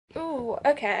Ooh,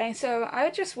 okay, so I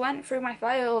just went through my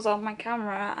files on my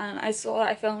camera and I saw that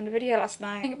I filmed a video last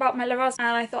night about my Lorazepam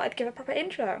and I thought I'd give a proper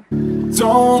intro.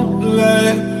 Don't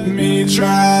let me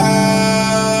drown.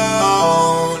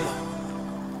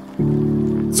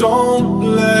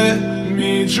 Don't let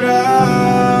me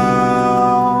drown.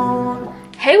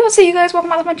 Hey, what's up you guys, welcome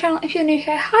back to my channel. If you're new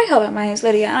here, hi, hello, my name is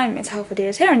Lydia and I'm into health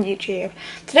videos here on YouTube.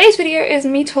 Today's video is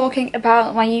me talking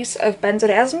about my use of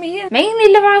benzodiazepines,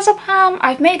 mainly Lorazepam.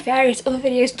 I've made various other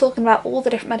videos talking about all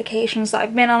the different medications that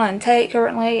I've been on and take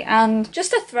currently, and just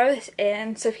to throw this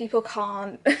in so people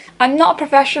can't, I'm not a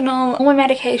professional. All my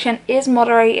medication is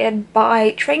moderated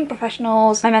by trained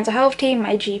professionals, my mental health team,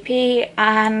 my GP,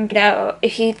 and you know,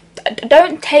 if you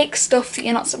don't take stuff that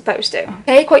you're not supposed to.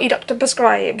 Take what your doctor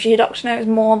prescribes. Your doctor knows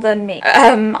more than me.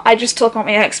 I just talk about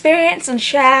my own experience and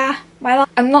share my life.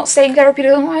 I'm not saying therapy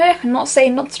doesn't work. I'm not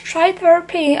saying not to try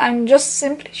therapy. I'm just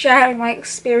simply sharing my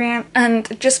experience.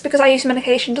 And just because I use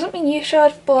medication doesn't mean you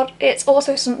should, but it's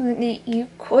also something that you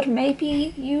could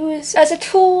maybe use as a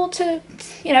tool to,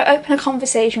 you know, open a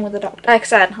conversation with a doctor. Like I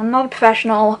said, I'm not a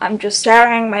professional. I'm just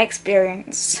sharing my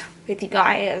experience with you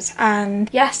guys, and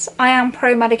yes, I am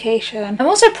pro medication. I'm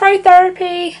also pro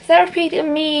therapy. Therapy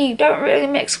and me don't really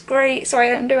mix great, so I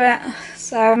don't do it.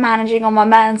 So I'm managing on my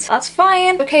meds. That's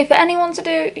fine. Okay, for anyone to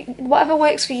do, whatever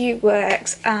works for you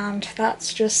works, and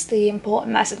that's just the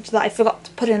important message that I forgot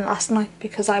to put in last night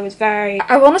because I was very,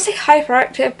 I want to say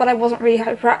hyperactive, but I wasn't really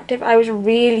hyperactive. I was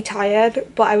really tired,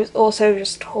 but I was also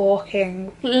just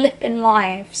talking, flipping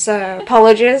live, so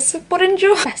apologies, but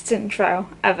enjoy. Best intro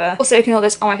ever. Also, ignore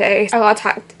this on my face. I got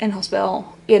attacked in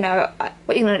hospital. You know,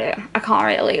 what are you gonna do? I can't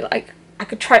really, like, I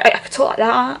could talk like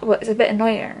that, but it's a bit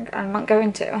annoying. I'm not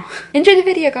going to. Enjoy the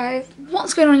video, guys.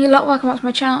 What's going on, you lot? Welcome back to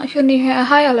my channel. If you're new here,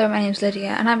 hi, hello, my name's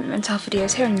Lydia, and I make mental health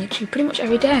videos here on YouTube pretty much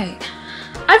every day.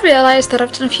 I've realised that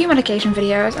I've done a few medication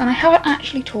videos, and I haven't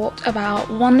actually talked about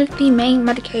one of the main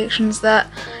medications that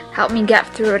help me get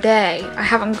through a day. I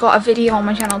haven't got a video on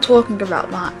my channel talking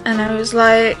about that, and I was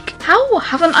like, how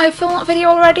haven't I filmed that video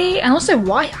already? And also,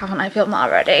 why haven't I filmed that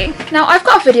already? Now, I've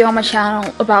got a video on my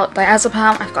channel about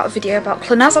diazepam, I've got a video about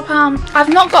clonazepam. I've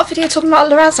not got a video talking about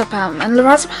Lorazepam, and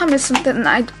Lorazepam is something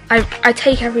that I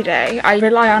take every day. I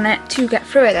rely on it to get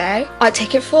through a day. I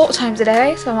take it 4 times a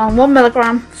day, so I'm on 1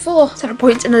 milligram 4 7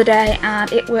 points in the day,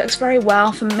 and it works very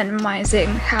well for minimising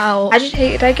how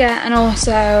agitated I get, and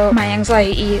also my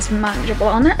anxiety is manageable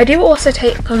on it. I do also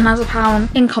take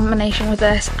clonazepam in combination with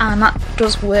this, and that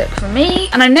does work for me.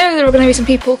 And I know there are going to be some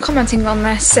people commenting on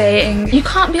this saying you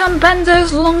can't be on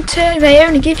benzos long term, they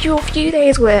only give you a few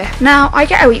days worth. Now, I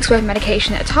get a week's worth of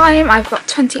medication at a time. I've got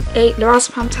 28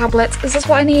 Lorazepam tablets. Is this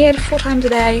what I need 4 times a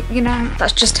day? You know,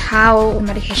 that's just how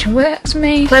medication works for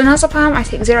me. Clonazepam, I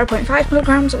take 0.5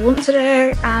 milligrams once a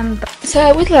day, and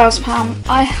so with Lorazepam,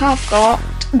 I have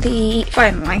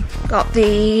finally got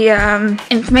the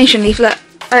information leaflet.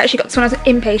 I actually got this when I was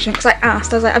inpatient because I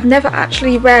asked. I was like, I've never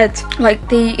actually read like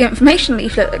the information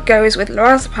leaflet that goes with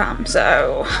Lorazepam,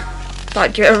 so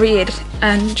I'd give it a read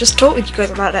and just talk with you guys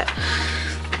about it.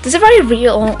 There's a very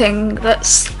real thing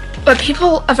where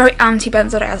people are very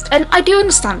anti-benzodiazepines, and I do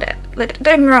understand it. Like, don't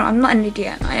get me wrong, I'm not an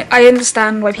idiot. I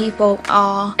understand why people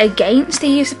are against the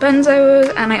use of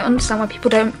benzos, and I understand why people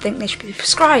don't think they should be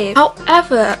prescribed.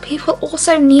 However, people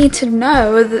also need to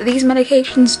know that these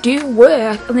medications do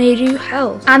work and they do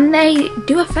help, and they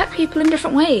do affect people in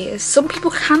different ways. Some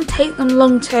people can take them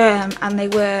long term and they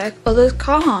work, others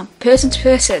can't. Person to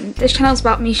person. This channel is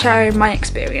about me sharing my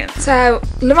experience. So,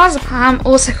 Lorazepam,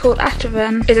 also called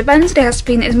Ativan, is a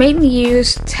benzodiazepine that is mainly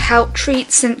used to help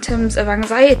treat symptoms of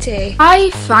anxiety. I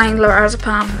find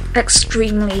Lorazepam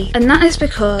extremely, and that is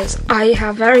because I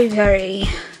have very, very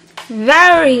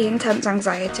intense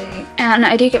anxiety, and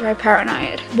I do get very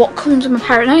paranoid. What comes with my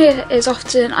paranoia is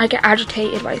often I get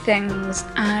agitated by things,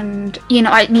 and you know,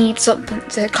 I need something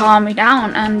to calm me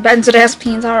down, and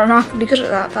benzodiazepines are remarkably good at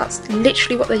that. That's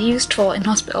literally what they're used for in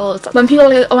hospitals. When people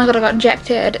are like, oh my god, I got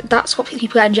injected, that's what people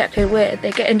get injected with.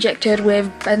 They get injected with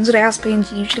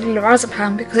benzodiazepines, usually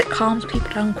Lorazepam, because it calms people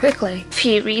down quickly. A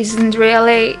few reasons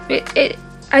really.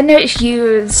 I know it's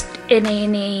used in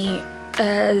A&E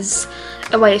as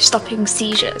a way of stopping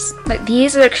seizures. Like,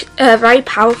 these are a very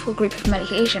powerful group of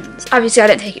medications. Obviously I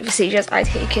don't take it for seizures, I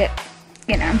take it,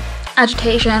 you know,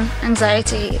 agitation,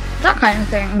 anxiety, that kind of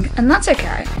thing, and that's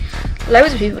okay.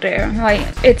 Loads of people do. Like,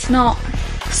 it's not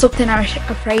something I'm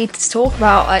afraid to talk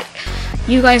about. Like,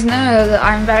 you guys know that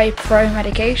I'm very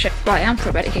pro-medication. Well, I am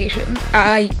pro-medication.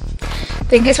 I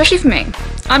think, especially for me,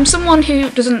 I'm someone who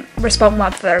doesn't respond well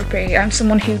to therapy. I'm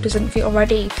someone who doesn't feel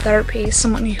ready for therapy.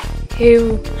 Someone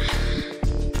who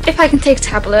if I can take a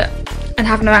tablet and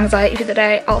have no anxiety for the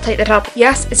day, I'll take the tablet.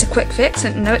 Yes, it's a quick fix,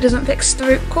 and no, it doesn't fix the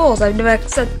root cause. I've never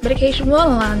said medication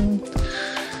will, and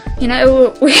you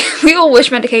know, we all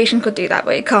wish medication could do that,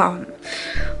 but it can't.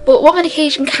 But what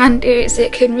medication can do is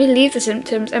it can relieve the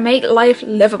symptoms and make life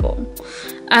livable.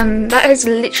 And that is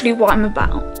literally what I'm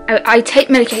about. I take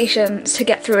medications to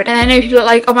get through it. And I know people are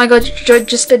like, oh my god, you're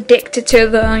just addicted to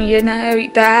them, you know,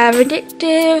 they're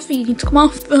addictive, you need to come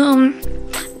off them.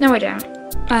 No, I don't.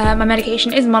 My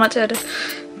medication is monitored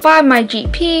by my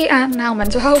GP and now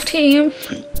mental health team.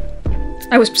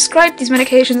 I was prescribed these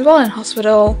medications while in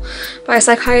hospital by a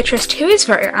psychiatrist who is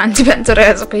very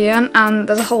anti-benzodiazepine, and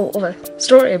there's a whole other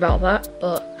story about that,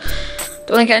 but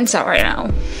don't want to get into that right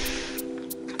now.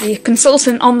 The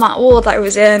consultant on that ward that I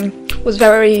was in was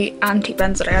very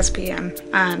anti-benzodiazepine,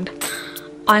 and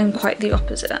I'm quite the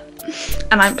opposite.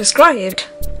 And I'm prescribed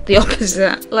the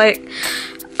opposite. Like,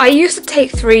 I used to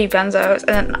take 3 benzos, and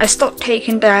then I stopped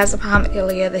taking diazepam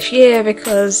earlier this year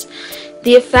because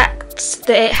the effects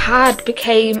that it had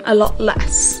became a lot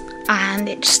less, and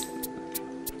it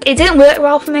didn't work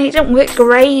well for me. It didn't work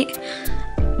great.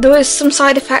 There was some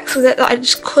side effects with it that I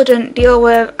just couldn't deal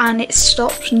with, and it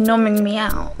stopped numbing me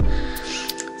out.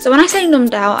 So when I say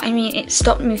numbed out, I mean it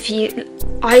stopped me feeling.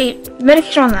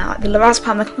 Medication on that, like the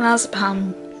Lorazepam, the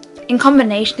clonazepam, in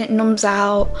combination it numbs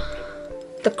out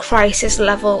the crisis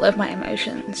level of my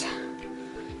emotions.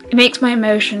 It makes my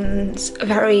emotions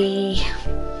very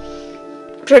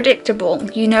predictable.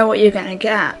 You know what you're gonna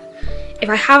get. If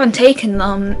I haven't taken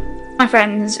them, my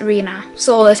friend Rena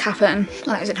saw this happen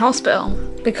when I was in hospital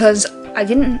because I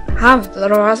didn't have the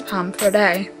Lorazepam for a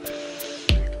day,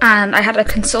 and I had a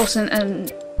consultant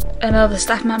and another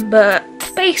staff member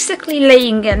basically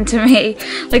laying into me,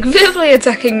 like verbally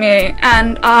attacking me,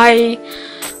 and I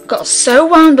got so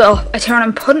wound up I turned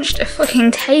and punched a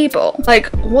fucking table. Like,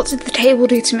 what did the table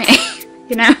do to me?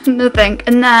 You know, nothing.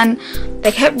 And then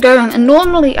they kept going, and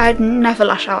normally I'd never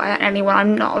lash out at anyone.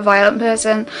 I'm not a violent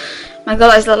person. My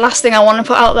god, that's the last thing I want to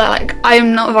put out there. Like, I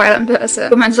am not a violent person.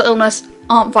 But mental illness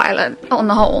aren't violent on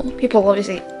the whole. People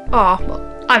obviously are,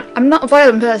 but I'm not a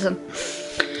violent person.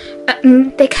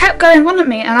 And they kept going on at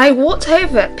me, and I walked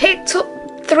over, picked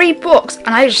up 3 books, and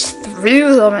I just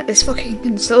threw them at this fucking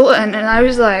consultant, and I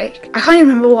was like, I can't even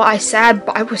remember what I said,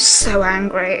 but I was so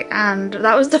angry, and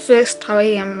that was the first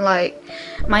time, like,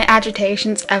 my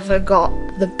agitations ever got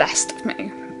the best of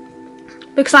me.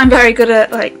 Because I'm very good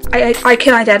at, like, I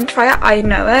can identify it, I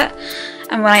know it,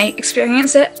 and when I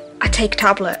experience it, I take a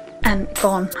tablet and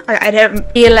gone. I don't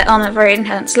feel it on a very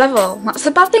intense level. That's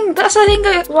the bad thing. That's the thing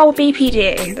about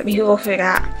BPD that people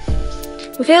forget.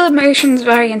 We feel emotions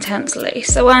very intensely.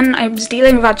 So when I was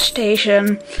dealing with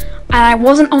agitation and I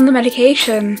wasn't on the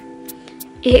medication,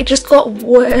 it just got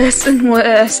worse and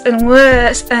worse and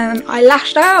worse, and I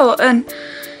lashed out. And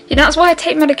you know, that's why I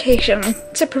take medication,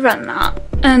 to prevent that.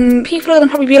 And people are gonna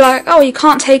probably be like, oh, you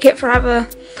can't take it forever.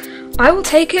 I will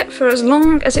take it for as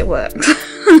long as it works.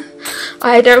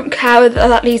 I don't care whether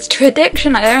that leads to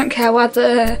addiction. I don't care about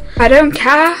the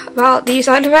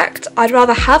side effects. I'd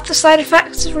rather have the side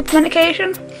effects of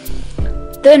medication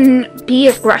than be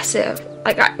aggressive.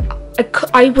 Like,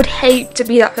 I would hate to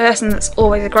be that person that's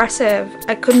always aggressive.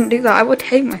 I couldn't do that. I would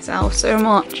hate myself so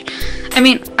much. I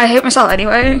mean, I hate myself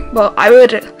anyway, but I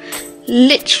would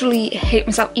literally hate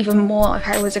myself even more if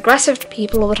I was aggressive to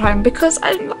people all the time, because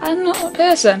I'm not a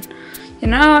person. You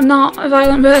know, I'm not a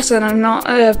violent person. I'm not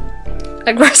a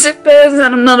aggressive person.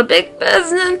 I'm not a big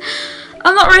person.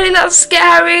 I'm not really that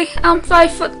scary. I'm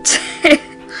 5'2",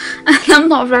 and I'm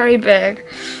not very big.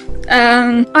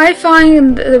 I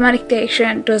find the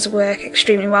medication does work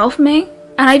extremely well for me,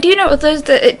 and I do know others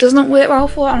that it doesn't work well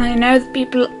for, and I know that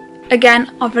people,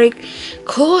 again, are very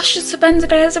cautious of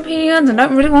benzodiazepines and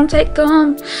don't really want to take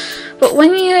them. But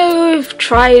when you've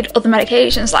tried other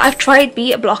medications, like I've tried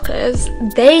beta blockers,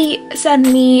 they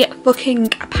send me fucking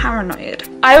paranoid.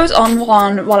 I was on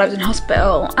one while I was in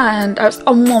hospital, and I was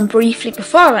on one briefly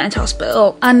before I went into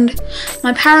hospital, and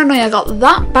my paranoia got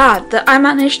that bad that I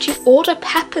managed to order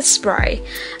pepper spray,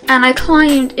 and I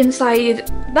climbed inside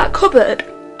that cupboard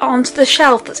onto the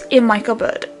shelf that's in my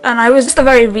cupboard, and I was just a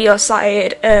very real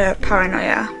side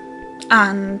paranoia,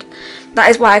 and that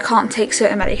is why I can't take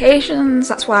certain medications.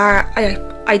 That's why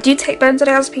I do take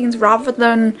benzodiazepines rather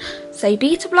than, say,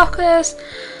 beta blockers,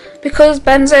 because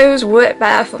benzos work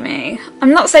better for me.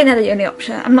 I'm not saying they're the only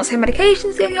option. I'm not saying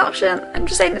medication's the only option. I'm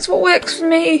just saying it's what works for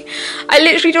me. I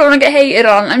literally don't want to get hated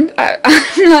on.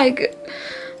 I'm like,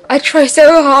 I try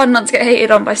so hard not to get hated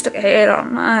on, but I still get hated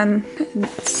on, and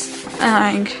it's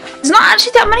annoying. There's not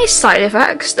actually that many side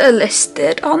effects that are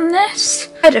listed on this.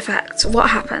 Side effects, what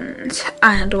happened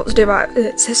and what to do about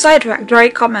it. So side effect,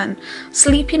 very common.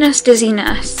 Sleepiness,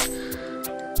 dizziness.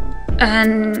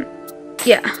 And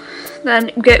yeah.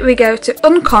 Then we go to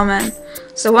uncommon.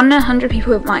 So 1 in 100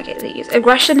 people might get these.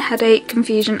 Aggression, headache,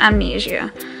 confusion,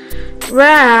 amnesia.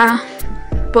 Rare,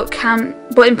 but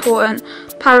important,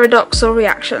 paradoxal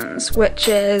reactions, which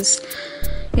is,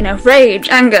 you know, rage,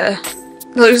 anger,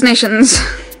 hallucinations,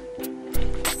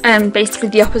 and basically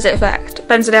the opposite effect.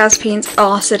 Benzodiazepines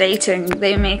are sedating.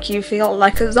 They make you feel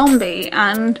like a zombie,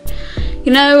 and,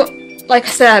 you know, like I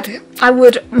said, I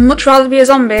would much rather be a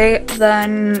zombie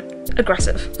than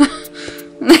aggressive.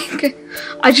 Like,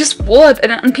 I just would,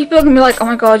 and people are gonna be like, oh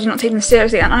my god, you're not taking this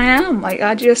seriously, and I am. Like,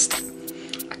 I've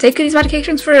taken these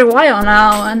medications for a while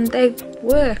now, and they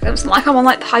work. It's not like I'm on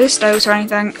like the highest dose or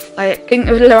anything. Like,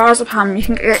 with Lorazepam, you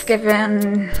can get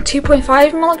given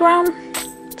 2.5 milligram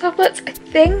tablets, I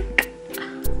think.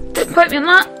 Don't quote me on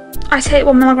that. I take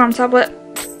 1 milligram tablet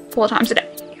 4 times a day.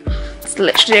 That's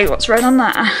literally what's written on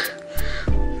there.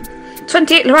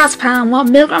 28 Lorazepam,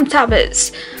 1 milligram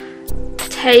tablets.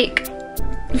 Take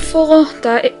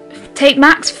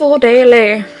max 4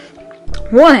 daily.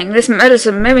 Warning, this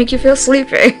medicine may make you feel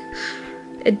sleepy.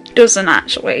 It doesn't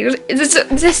actually. Is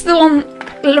this the one?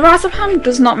 Lorazepam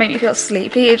does not make me feel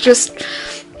sleepy. It just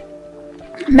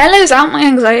mellows out my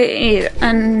anxiety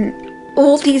and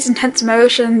all these intense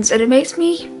emotions, and it makes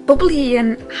me bubbly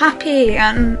and happy,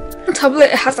 and the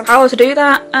tablet has the power to do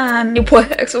that, and it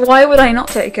works. Why would I not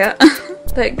take it?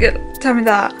 Like, tell me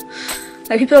that.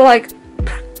 Like, people are like,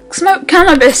 smoke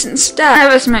cannabis instead.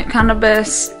 Never smoke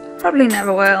cannabis. Probably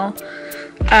never will.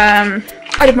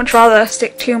 I'd much rather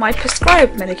stick to my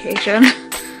prescribed medication,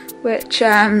 which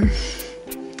is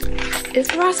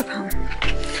Lorazepam.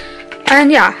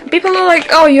 And yeah, people are like,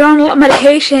 oh, you're on a lot of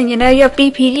medication, you know, you have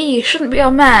BPD, you shouldn't be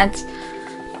on meds.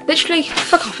 Literally,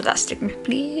 fuck off with that stigma,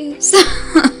 please.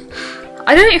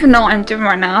 I don't even know what I'm doing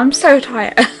right now. I'm so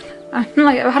tired. I've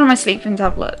had my sleeping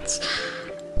tablets.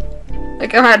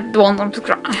 Like, I had the ones I'm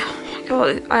prescribed. Oh my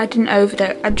god, I didn't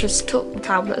overdose. I just took the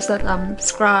tablets that I'm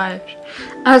prescribed.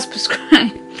 I was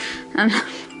prescribed. And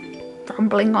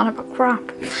rambling on about crap.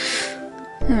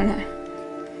 I don't know.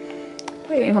 I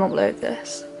don't even upload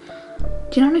this.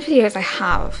 Do you know how many videos I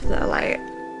have that are like,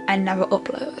 I never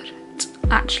upload? It's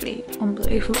actually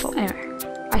unbelievable. Anyway,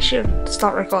 I should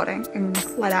start recording and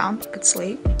lie down, good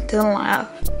sleep, till the light off,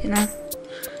 you know?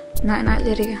 Night night,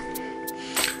 Lydia.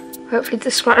 Hopefully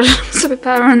the scratch will be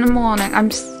better in the morning.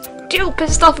 I'm still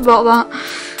pissed off about that.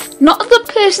 Not the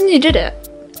person who did it,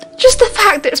 just the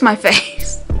fact that it's my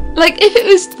face. Like, if it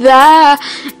was there,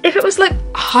 if it was like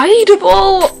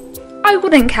hideable, I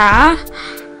wouldn't care.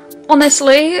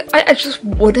 Honestly, I just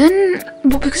wouldn't.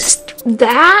 But because it's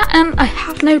there and I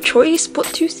have no choice but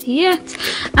to see it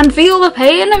and feel the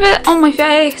pain of it on my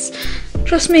face.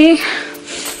 Trust me,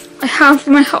 I have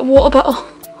my hot water bottle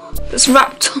that's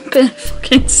wrapped up in a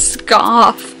fucking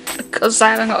scarf because I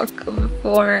haven't got a cover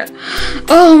for it.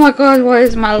 Oh my god, what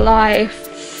is my life?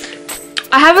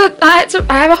 I have a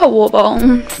hot water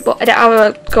bottle, but I don't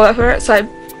have a cover for it, so I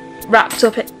wrapped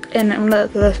up it in one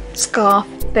of the scarf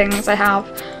things I have.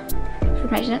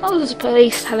 Imagine it. Oh, there's a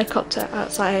police helicopter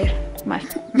outside. When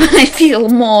I feel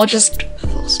more just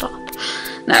full stop.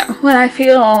 No, when I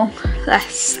feel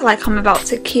less like I'm about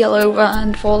to keel over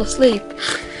and fall asleep,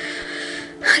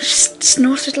 I just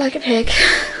snorted like a pig.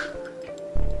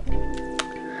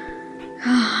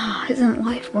 Ah, isn't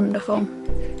life wonderful?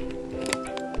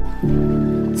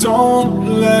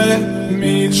 Don't let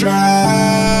me drown.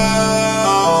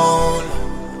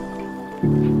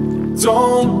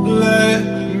 Don't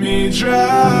let me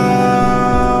drown.